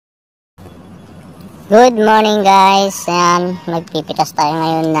Good morning guys. Ayan, magpipitas tayo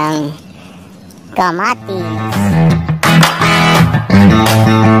ngayon ng Camatis.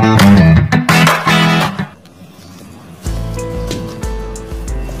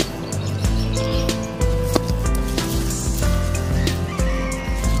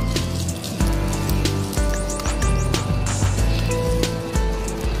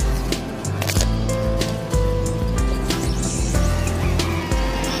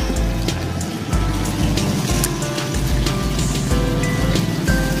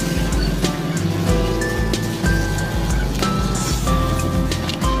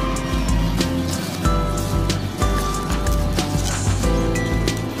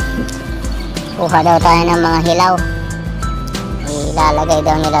 Kuha daw tayo ng mga hilaw. Ilalagay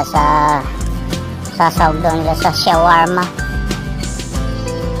daw nila sa sasawag daw nila sa shawarma.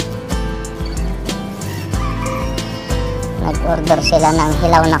 Nag-order sila ng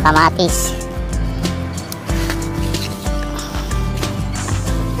hilaw na kamatis.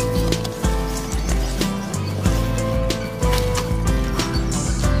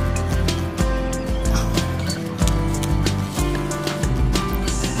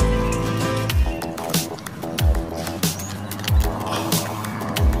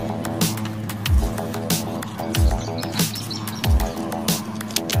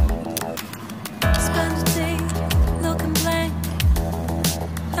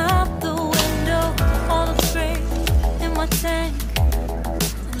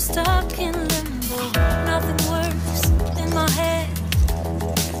 Stuck in limbo, nothing works in my head.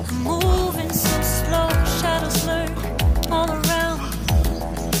 I'm moving so slow, shadows lurk all around.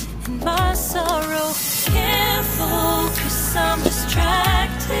 In my sorrow, can't focus, I'm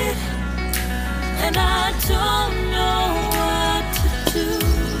distracted, and I don't know what to do.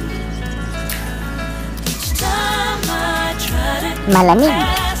 Each time I try to Malamig.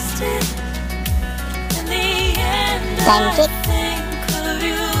 past it, in the end Time I check. think of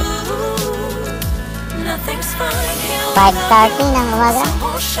you. Nothing's fine here 5:30 ng umaga.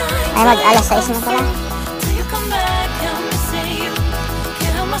 Ay, mag-alas 6 na pala. till you come back. I'm missing you.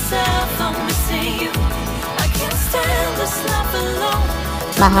 Can't help myself, I'm missing you. I can't stand this life alone.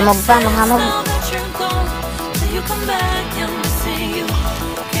 Mahamog pa, mahamog. Now that you're gone, till you come back, I'm missing you.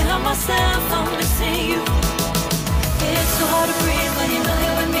 Can't help myself, I'm missing you. It's so hard to breathe when you're not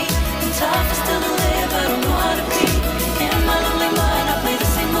here with me. And tough is still to live, I don't know how to be. In my lonely mind, I play the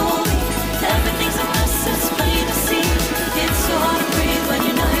same movie. Everything's a mess, it's plain to see. It's so hard to breathe when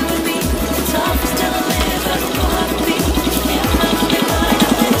you're not here with me. And tough is still to live, I don't know how to be. In my lonely mind, I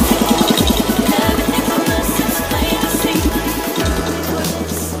play the same movie. Everything's a mess, it's plain to see.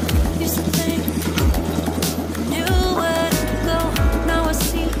 Used to think I knew where to go. Now I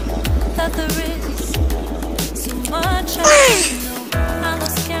see that there is so much I don't know. I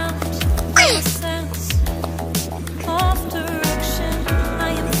lost count, I lost sense of direction.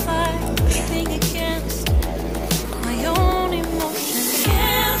 I am fighting against my own emotions.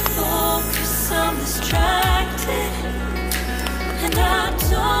 Can't focus, I'm distracted, and I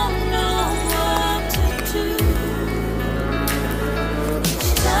don't know what to do.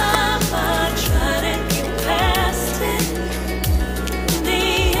 Each time I try to get past it, in the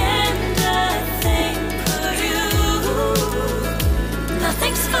end I think of you.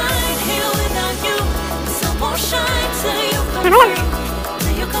 Nothing's fine here without you. The sun won't shine till you come through.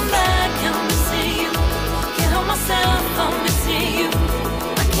 Till you come back, I'm missing you. Can't help myself, I'm missing you.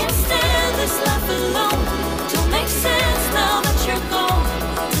 I can't stand this life alone. Don't make sense now that you're gone.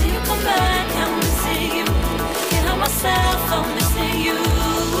 Till you come back, I'm missing you. Can't help myself, I'm missing you.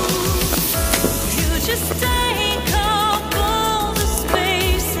 You just take up all the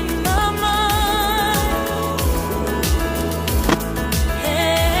space in my mind.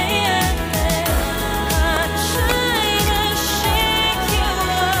 Hey, I try to shake you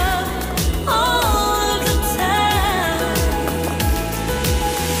up all the time.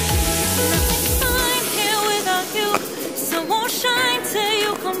 Nothing's fine here without you. Sun won't shine till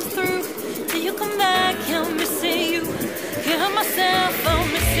you come through. Till you come back, I'm missing you. Can't help myself, I'm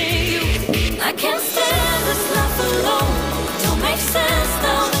missing you. I can't stand this life alone. Don't make sense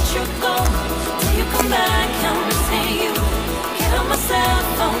now that you're gone. Till you come back, I'm missing you. Can't help myself,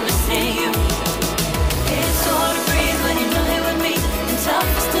 I'm missing you. It's so hard to breathe when you're not here with me. And tough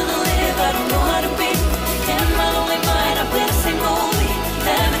is still to live, I don't know how to be. In my lonely mind, I play the same movie.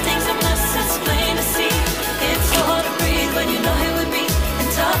 Everything's a mess, it's plain to see. It's so hard to breathe when you're not here with me. And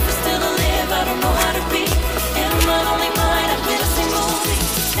tough is still to live, I don't know how to be. In my lonely mind, I play the same movie.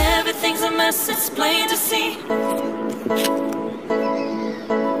 Everything's a mess, it's plain to see.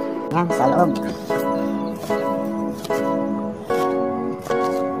 Yan, sa loob.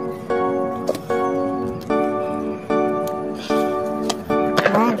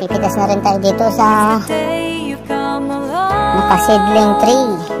 Pipitas na rin tayo dito sa nakasidling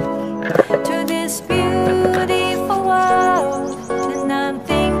tree. To this beautiful world, and I'm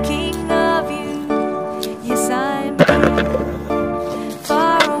thinking of you. Yes, I'm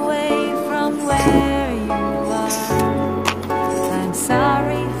far away from where you are. I'm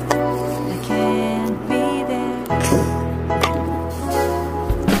sorry I can't be there.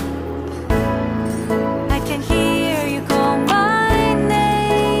 I can hear you call my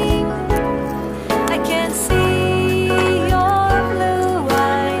name. I can see your blue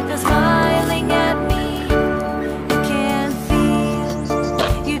eyes smiling at me. I can feel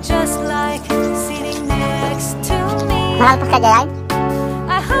you just like sitting next to me. Malapit ka dyan?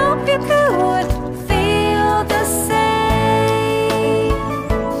 I hope you could feel the same.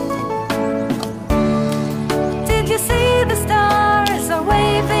 Did you see the stars are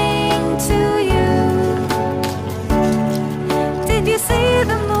waving to you? Did you see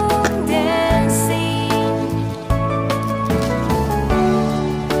the moon dancing?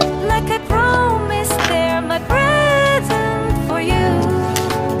 Like I promised, they're my present for you.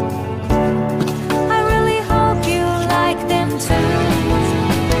 I really hope you like them too.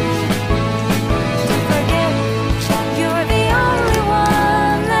 Don't forget, you're the only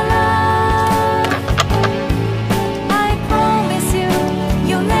one I love. I promise you,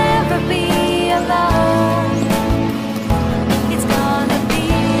 you'll never be alone. It's gonna be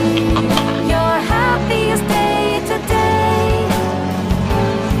your happiest day today.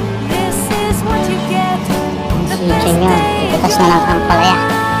 This is what you get, the Si best Junior, day pipitas na ng ampalaya.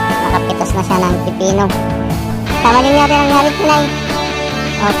 Nakapitas na siya ng pipino. Tama din natin ang halit na eh.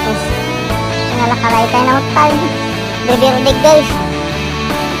 Tapos, nalakalay tayo ng hotel. Bibirdig guys.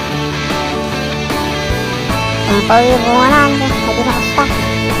 Tumpaw yung bunganan. Hindi na kasta.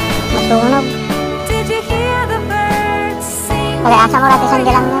 Masunog. Did you hear the birds sing? Kaya asa mo natin saan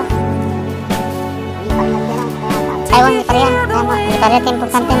lang mo. Taiwan, di pa rin. Di pa rin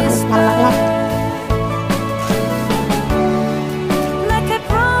importante. Nalmak na. Like I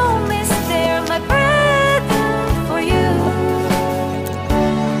promised, they're my present for you.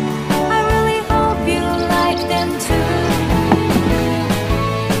 I really hope you like them too.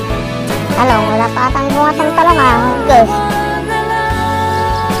 Talong, wala pa atang bunga ng talong ah. Guys. One I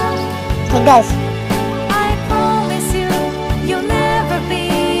love. Hey guys. I promise you, you'll never be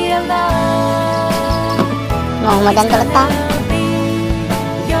alone. Mau madantulot ta. It'll be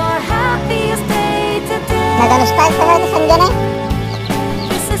your happiest day today. Naganos tayo sa lahat saan dyan eh.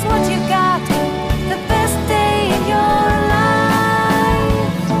 This is what you got, the best day in your life.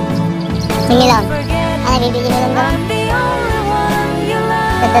 Singilon. Forget, Ano, bibigyan nyo lang doon. I'm the only one you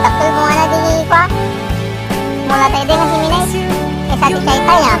love. Nagdadaktul mo nga na din ko ah. Mula tayo din kasi minay. Eh sa tikay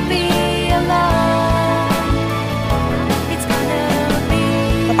tayo ah. Be alone. It's gonna be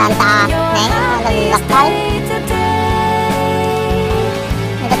Kutanta ah. Nay, nagdadaktal. day today.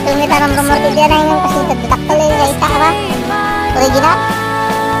 Nagdaktul nito ng rumorti dyan na yun kasi nagdadaktul eh. Sa ita ba? Original?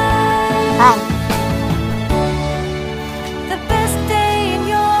 Ay, The best day in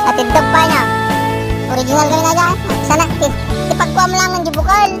your atid dog pa niya. Original gawin na dyan. Sana, tipagkuha mo lang ng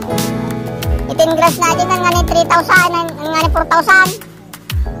jibukal. Itingrass na din ng ngani 3,000, ng ngani 4,000.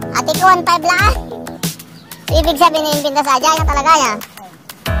 Ati ko 1,500 lang. Ibig sabihin na yung pintas adya niya talaga niya.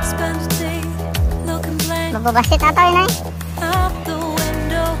 spend the day looking blank Mababasit na tayo na eh. out the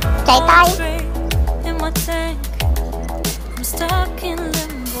window. Chay tayo. Straight in my tank. I'm stuck in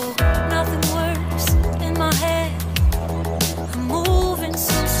limbo. Nothing works in my head. I'm moving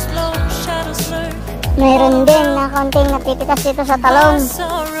so slow. Shadows lurk. Mayroon din na konting napipitas dito sa talong.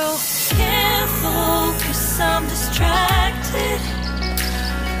 Sorrow can't focus. I'm distracted.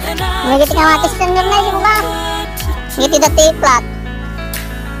 And I Nagiti Camatis na nyo na yung ba? Ngiti na tiplat.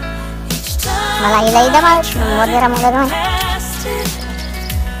 each time Malaylay damal. Modera mo gano'n. past it.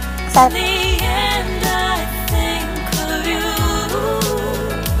 Sa In the end, I think of you.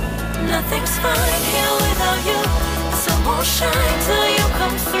 Nothing's fine here without you. The sun won't shine till you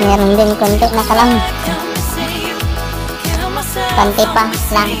come through. meron din konti na kalang. I'm missing you. Kill myself, Konti pa I'm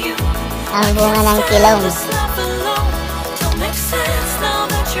missing lang. you. Ang bunga ng kilaw. This life alone don't make sense now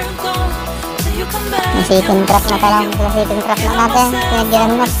that you're gone. Till you come back, Nasitin trap na talong. Nasitin trap na natin. Pinagdiran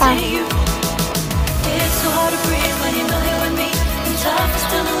na ito. it's so hard to breathe when you're not here with me. And tough is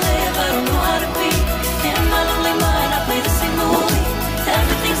still to live, I don't know how to be. In my lonely mind, I play the same movie.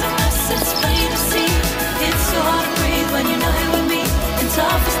 Everything's a mess, it's plain to see. It's so hard to breathe when you're not here with me. And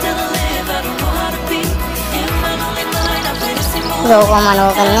tough is still to live, I don't know how to be. In my lonely mind, I play the same movie. Yo ko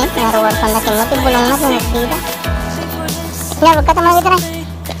manukan ni. Naruwar pa na simuti. Bulong na simuti dito. Nga, magkataman kita na.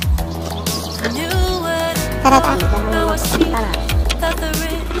 I knew what Tara, tara. I was seeing, that the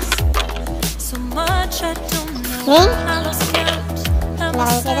much I don't know. Ning? I lost count. I Laki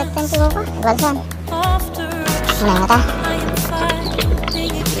lost kita sense. tentu apa? Balsan. After Nah, ta. I am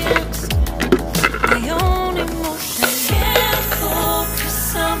fighting against my own emotions. Can't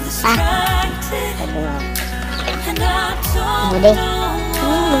focus, I'm distracted, and I don't Bude. know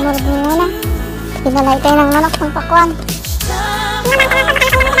Lumar what muna. to do. Pinalay tayo ng manok ng pakuan. Time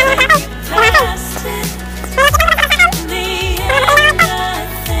was past it. In the end, I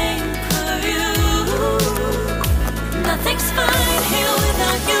think of you. Nothing's fine here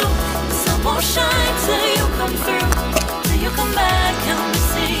without you. Sun won't shine till you come through. Till you come back, I'm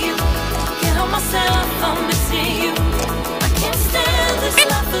missing you. Can't help myself, I'm missing you. I can't stand this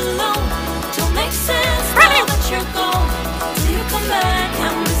life alone. Don't make sense now that you're gone. Till you come back,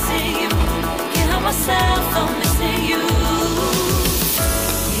 I'm missing you. Can't help myself, I'm missing you.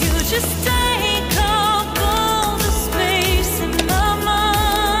 You just take up all the space in my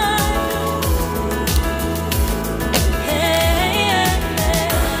mind. Hey,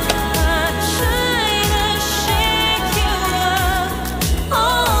 I try to shake you up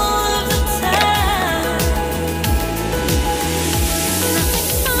all of the time.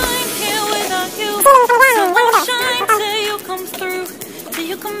 Nothing's fine here without you. Sun won't shine till you come through. Till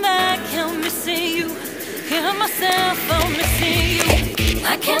you come back, I'm missing you. Can't help myself, I'm missing you.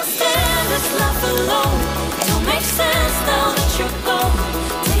 I can't stand this life alone. Don't make sense now that you're gone.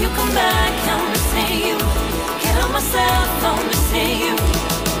 Till you come back, I'm missing you. Can't help myself, I'm missing you.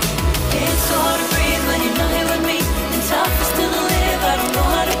 It's hard to breathe when you're not here with me. And tough is still to live, I don't know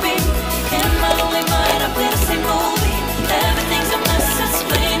how to be. In my lonely mind, I play the same movie. Everything's a mess, it's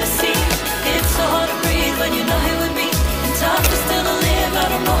plain to see. It's hard to breathe when you're not here with me. And tough is still to live, I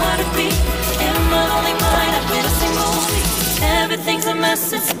don't know how to be. In my lonely mind, I play the same movie. Everything's a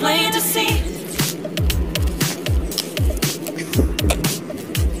mess, it's plain to see.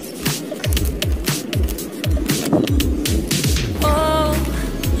 Oh,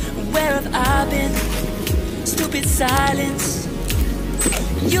 where have I been? Stupid silence.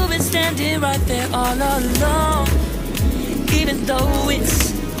 You've been standing right there all along. Even though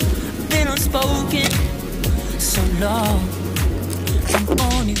it's been unspoken so long, I'm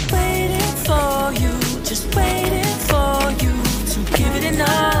only waiting for you, just waiting for you to give it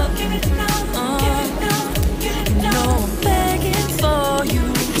enough. You know I'm begging for you,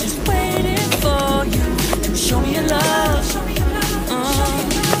 just waiting for you to show me your love.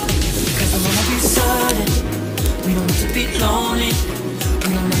 Cause I wanna be certain we don't have to be lonely,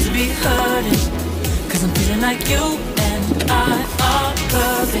 we don't have to be hurting. Cause I'm feeling like you and I are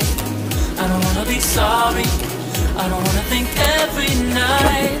perfect. I don't wanna be sorry, I don't wanna think every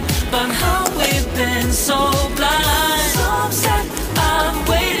night about how we've been so blind. So upset, I've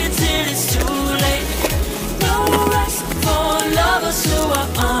waited till it's too late. No rest for lovers who are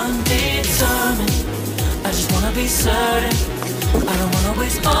undetermined. I just wanna be certain, I don't wanna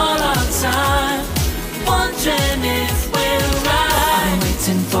waste all our time wondering if we're right. I've been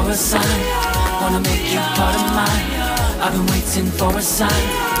waiting for a sign, wanna make you part of mine. I've been waiting for a sign,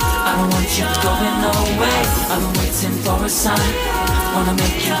 I don't want you going away. I've been waiting for a sign, wanna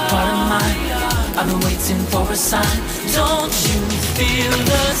make you part of mine. I've been waiting for a sign. Don't you feel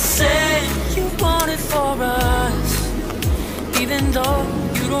the same? You want it for us, even though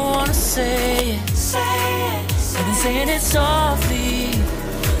you don't wanna say it. I've been saying it softly,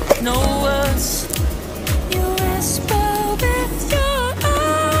 no words. You whisper with your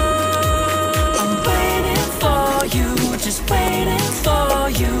eyes. I'm waiting for you, just waiting for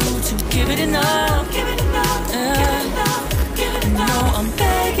you to give it enough. No, I'm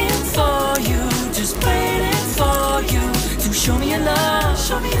begging for you, just waiting for you to show me your love,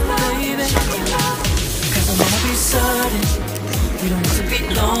 baby. Cause I wanna be certain we don't have to be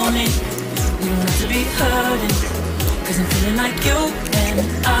lonely, we don't have to be hurting. Cause I'm feeling like you and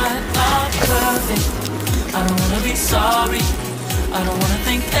I are perfect. I don't wanna be sorry, I don't wanna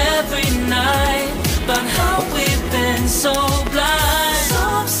think every night about how we've been so blind. So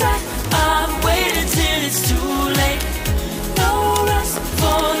upset, I've waited till it's too late. No rest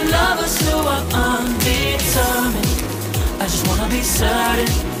for lovers who are undetermined. I just wanna be certain,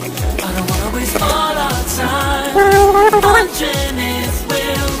 I don't wanna waste all our time wondering if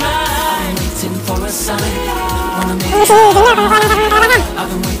we're right. I'm waiting for a sign, wanna make you right. I've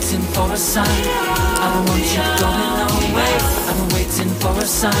been waiting for a sign, I don't want you going away. I've been waiting for a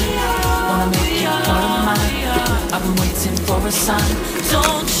sign, wanna make you part of mine. I've been waiting for a sign.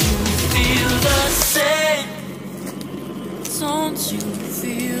 Don't you feel the same? Don't you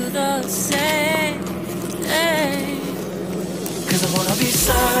feel the same? Hey. Cause I wanna be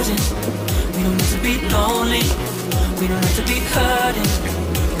certain we don't have to be lonely, we don't have to be hurting.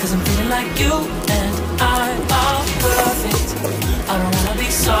 'cause I'm feeling like you and I are perfect. I don't wanna be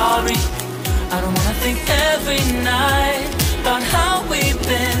sorry, I don't wanna think every night about how we've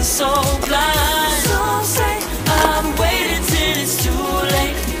been so blind. So say I'm waiting till it's too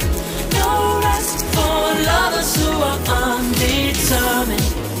late. No rest for lovers who are undetermined.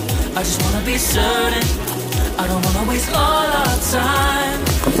 I just wanna be certain, I don't wanna waste all our time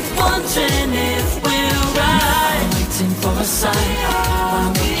wondering if we're right. I'm waiting for a sign, wanna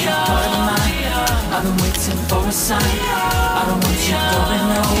make you part of mine. I've been waiting for a sign, I don't want you going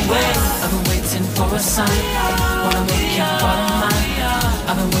away. I've been waiting for a sign, wanna make you part of mine.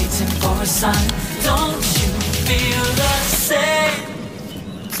 I've been waiting for a sign. Don't you feel the same?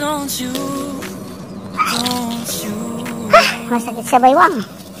 Don't you? Don't you? Masakit sa baywang.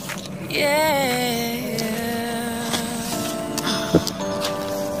 Yeah.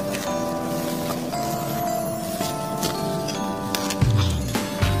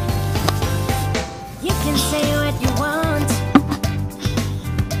 You can say what you want.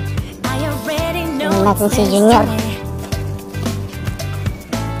 I already know. Natin si Junior.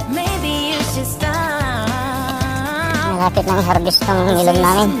 Maybe you should stop. Malapit ng harvest ng nilog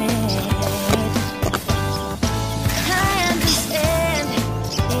namin.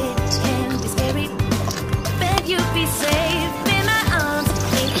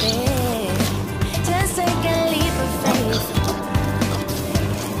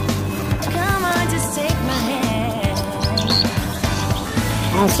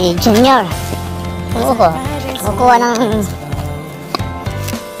 Si Junior kukuha ng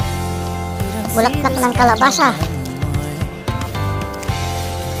bulaklak ng kalabasa.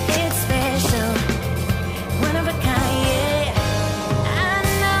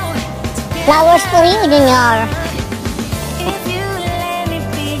 Flowers for you, Junior.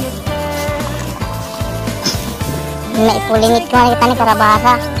 Naipulingit ko na kita ni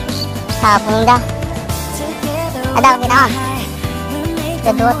kalabasa sa punda. Ada kita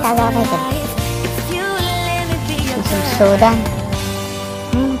kedua talaga ito. Sudan.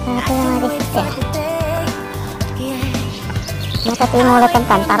 Nakakita yung arisita. Nakakita yung ulat ng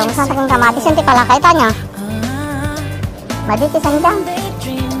tantarong saan tagang kamatis yung tipala kaita niya. Maditi sang dyan.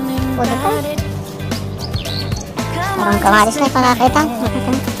 Pwede pa. Tarong kamatis na yung pala kaita.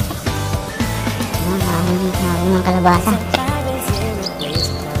 Maraming ng kalabasa.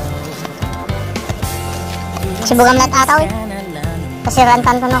 Sibugam lahat ataw eh. Kasiran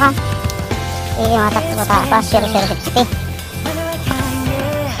tanto no ka. Matak ko pa share 60.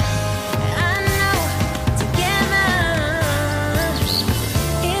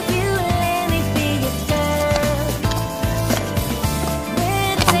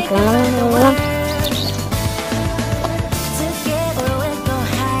 Ulam.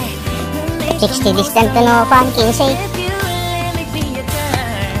 60 distant no pa 15.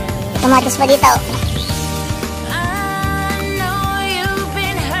 Camatis pa dito.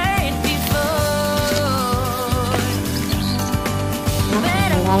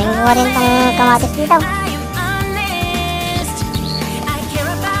 Galing ko rin tang kamatis dito.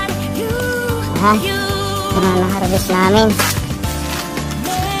 Na-harvest namin.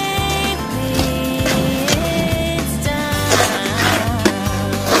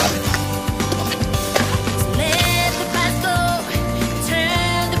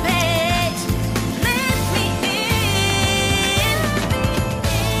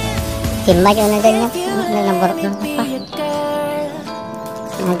 Timba yun na ganyan. Nalaborok lang pa.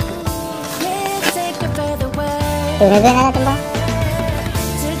 Tunagay na natin ba?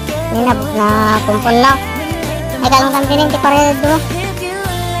 Ini na kumpon na. Ay kalong kampining ti pared mo.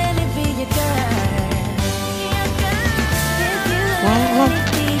 Yan.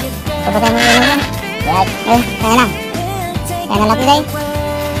 Kapatay mo yun na. Yan. Kaya na. Kaya na laki day.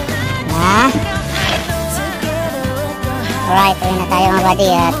 Na. Alright, tuloy na tayo mga buddy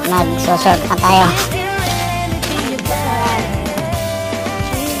at mag-sort na tayo.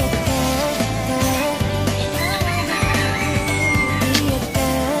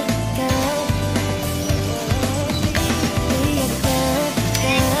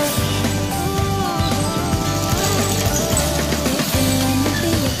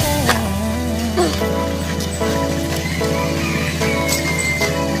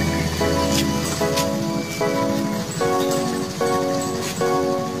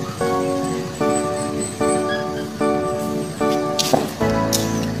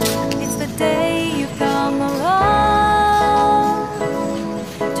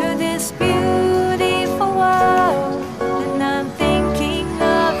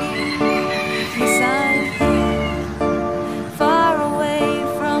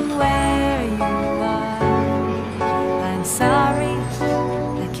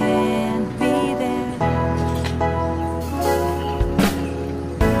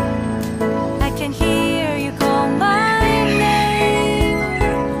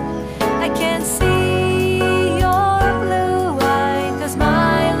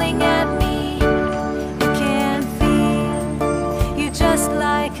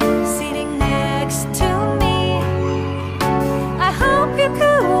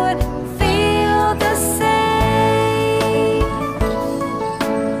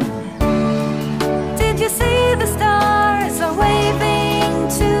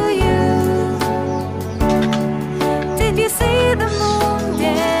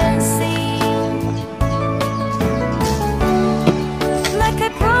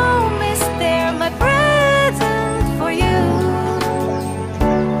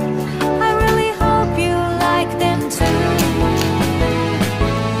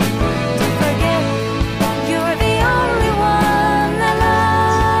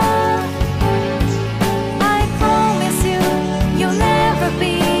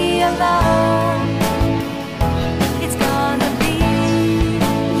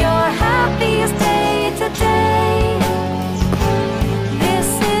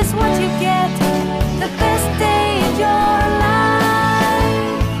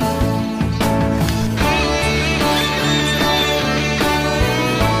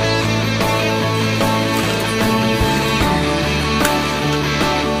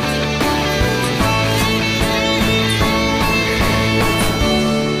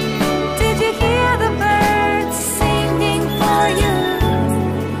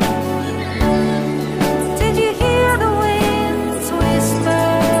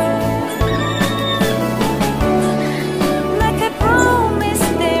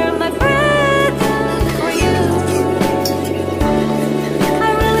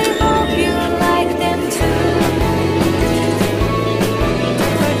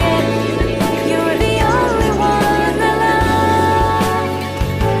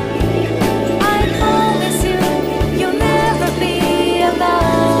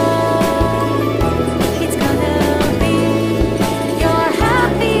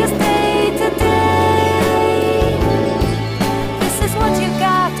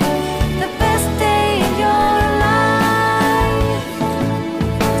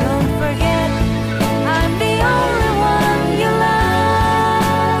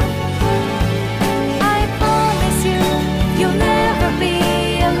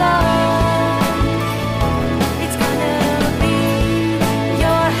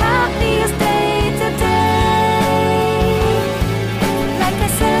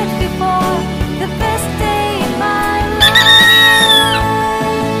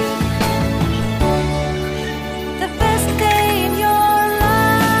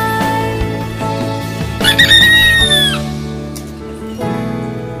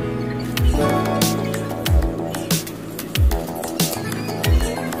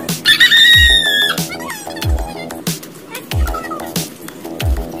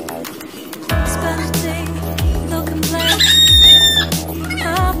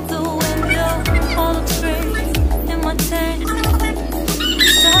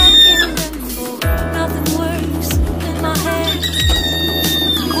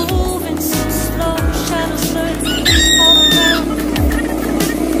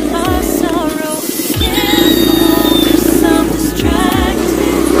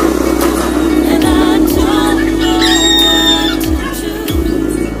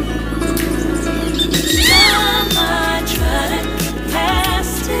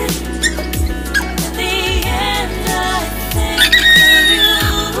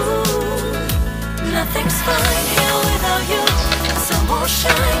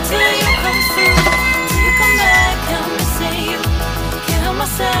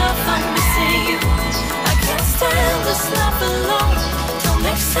 understand this life alone don't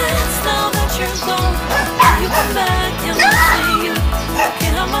make sense now that you're gone. You come back, I'm missing you.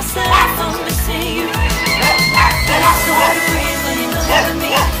 Can't help myself, I'm missing you. It's so hard to breathe when you're not with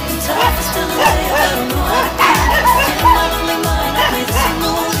me. I'm tough, it's still away, I don't know how to breathe. In my lonely mind, I play the same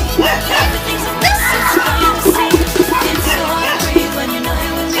movie. Everything's a mess, it's plain to see. It's so hard to breathe when you're not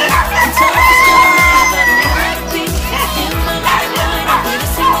here with me. I'm tough, it's still away, I don't know how to be. In my lonely mind, I play the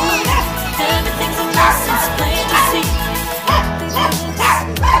same movie. Everything's a mess, it's plain to see.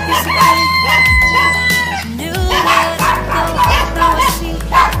 Knew where to go,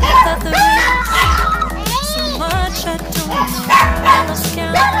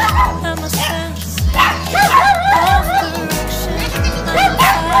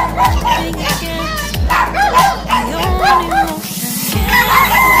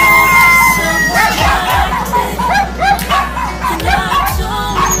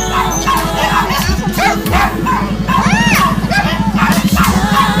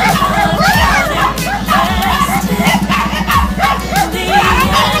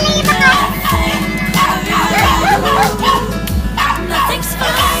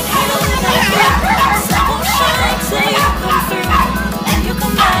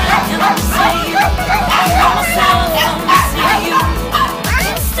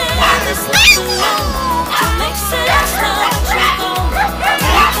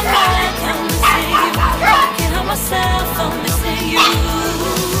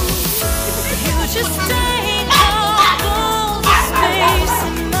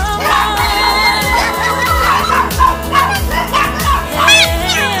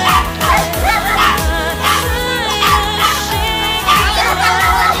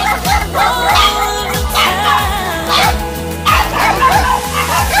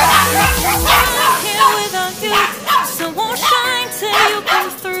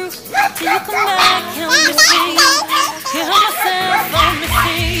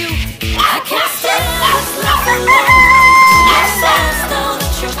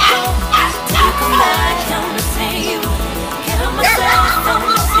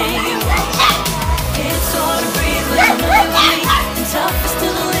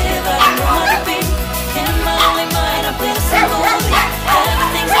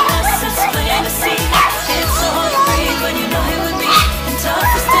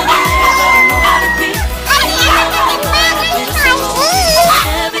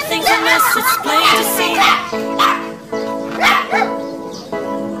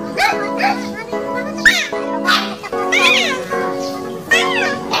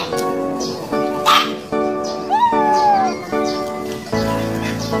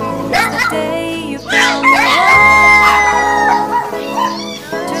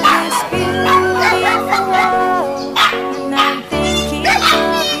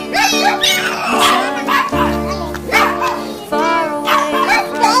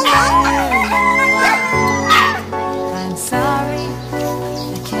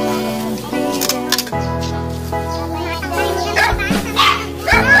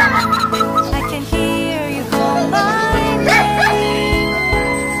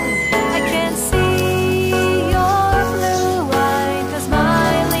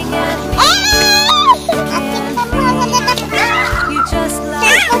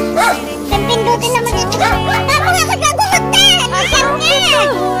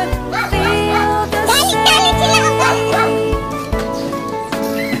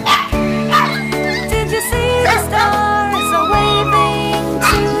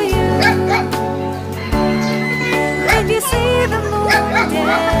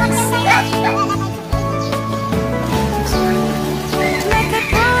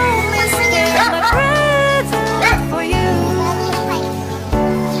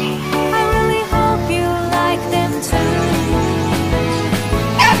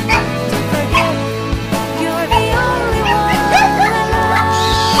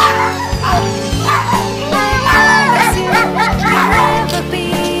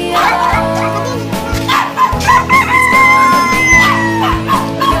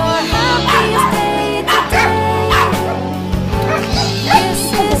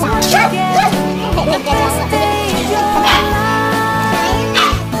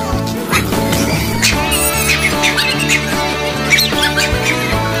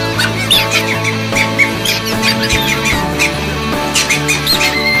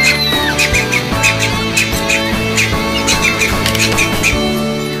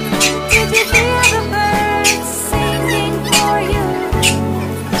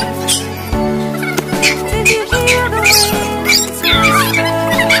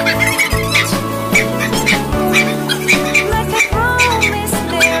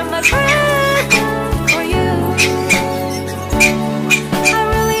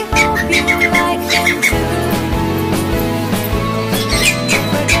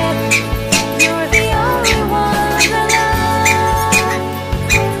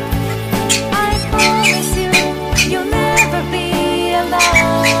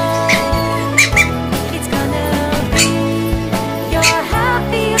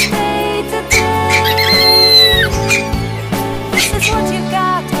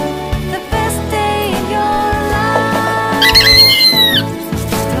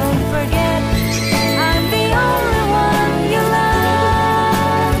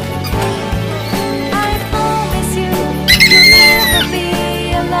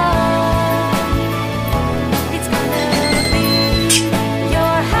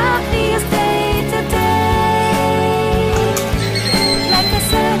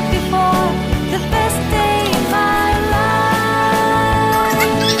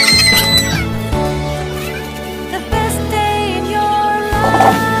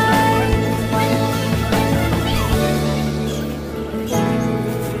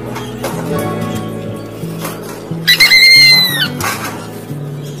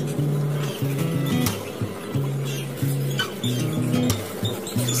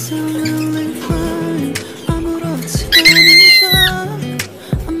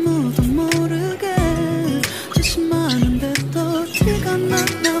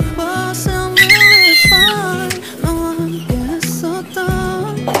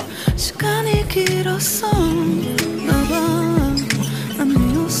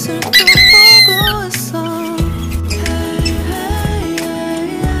 슬퍼보고 있어. Hey, hey,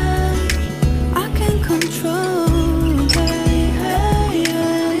 hey, hey. I can't control. Hey, hey,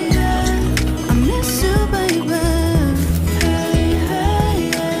 hey, hey. I miss you, baby. Hey,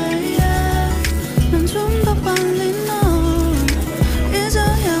 hey, hey, hey. 난 좀 더 빨리 널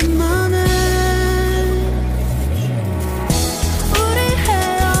잊어야만 해. 우리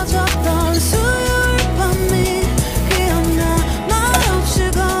헤어졌던 수요일 밤이 기억나. 말없이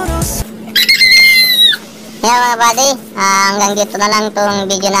걸었어. Yan mga buddy, hanggang dito na lang itong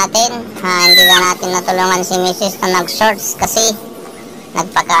video natin. Hindi na natin natulungan si Mrs. na nag-shorts kasi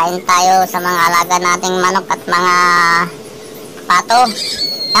nagpakain tayo sa mga alaga nating manok at mga pato.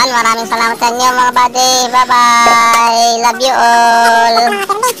 Yan, maraming salamat sa inyo mga buddy. Bye bye, love you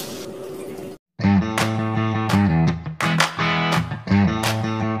all.